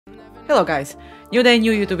Hello guys, new day,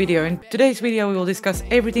 new YouTube video. In today's video we will discuss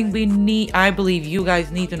everything I believe you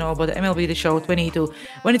guys need to know about the MLB The Show 22,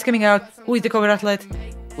 when it's coming out, who is the cover athlete,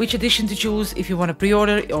 which edition to choose if you want to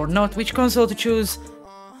pre-order or not, which console to choose,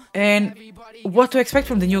 and what to expect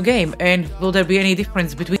from the new game, and will there be any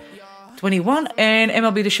difference between 21 and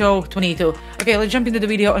MLB The Show 22. Okay, let's jump into the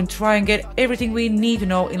video and try and get everything we need to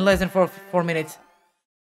know in less than 4 minutes.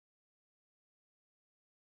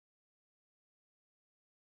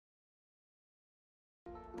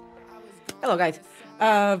 Hello guys,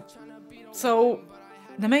 so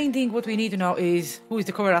the main thing what we need to know is who is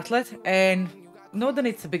the cover athlete, and not that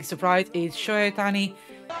it's a big surprise, it's Shohei Ohtani.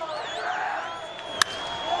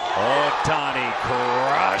 Ohtani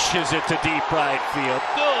crushes it to deep right field.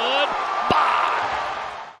 Goodbye!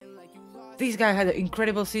 This guy had an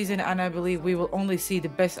incredible season and I believe we will only see the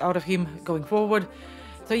best out of him going forward.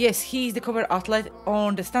 So yes, he's the cover athlete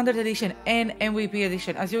on the Standard Edition and MVP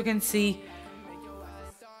Edition. As you can see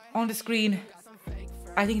on the screen,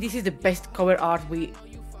 I think this is the best cover art we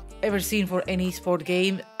ever seen for any sport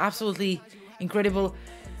game. Absolutely incredible.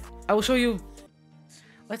 I will show you.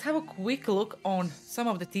 Let's have a quick look on some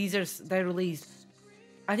of the teasers they released.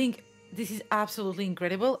 I think this is absolutely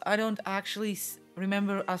incredible. I don't actually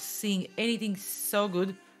remember us seeing anything so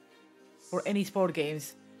good for any sport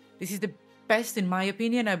games. This is the best in my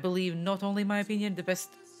opinion. I believe not only my opinion, the best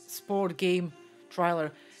sport game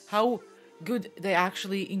trailer. How good they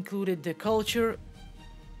actually included the culture,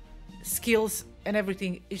 skills and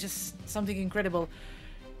everything is just something incredible.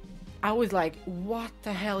 I was like, what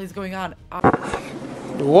the hell is going on?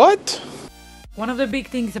 What? One of the big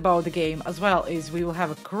things about the game as well is we will have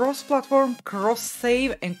a cross-platform,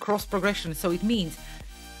 cross-save and cross-progression. So it means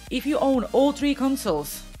if you own all three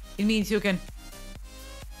consoles, it means you can,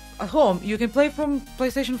 at home, you can play from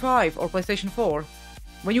PlayStation 5 or PlayStation 4.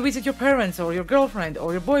 When you visit your parents or your girlfriend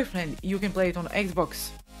or your boyfriend, you can play it on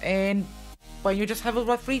Xbox. And when you just have a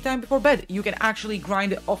lot of free time before bed, you can actually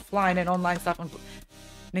grind offline and online stuff on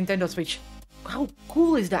Nintendo Switch. How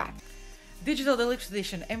cool is that? Digital Deluxe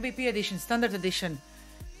Edition, MVP Edition, Standard Edition.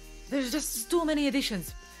 There's just too many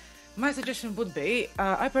editions. My suggestion would be,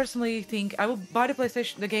 I personally think I will buy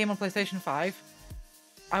the game on PlayStation 5.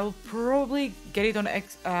 I will probably get it on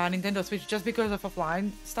Nintendo Switch just because of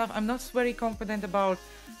offline stuff. I'm not very confident about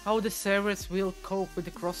how the servers will cope with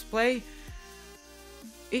the crossplay.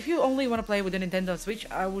 If you only want to play with the Nintendo Switch,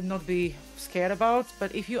 I would not be scared about.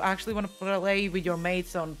 But if you actually want to play with your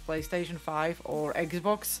mates on PlayStation 5 or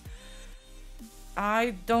Xbox,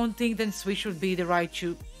 I don't think then Switch would be the right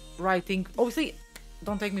thing. Obviously,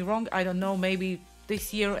 don't take me wrong, I don't know, maybe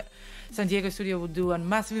this year San Diego studio would do a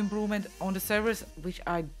massive improvement on the servers, which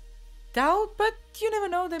I doubt, but you never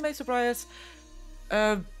know, they may surprise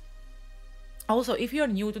us. Also, if you're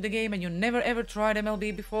new to the game and you never ever tried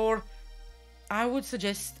MLB before, I would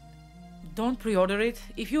suggest don't pre-order it.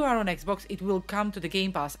 If you are on Xbox, it will come to the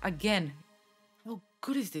Game Pass. Again, how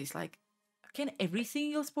good is this? Like, can every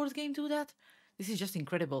single sports game do that? This is just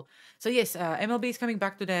incredible. So yes, MLB is coming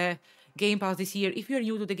back to the Game Pass this year. If you're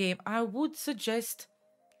new to the game, I would suggest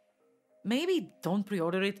maybe don't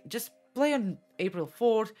pre-order it. Just play on April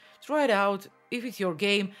 4th. Try it out. If it's your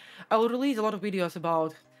game, I will release a lot of videos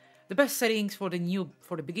about the best settings for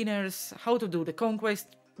the beginners, how to do the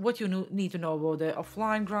conquest, what you need to know about the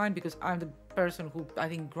offline grind, because I'm the person who I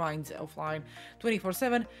think grinds offline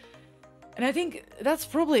 24/7. And I think that's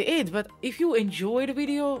probably it. But if you enjoyed the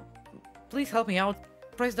video, please help me out.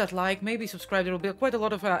 Press that like, maybe subscribe. There will be quite a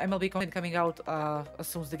lot of MLB content coming out as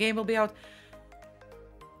soon as the game will be out.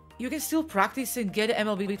 You can still practice and get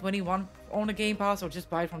MLB 21 on the Game Pass or just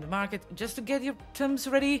buy it from the market just to get your thumbs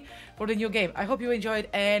ready for the new game. I hope you enjoyed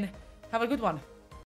and have a good one.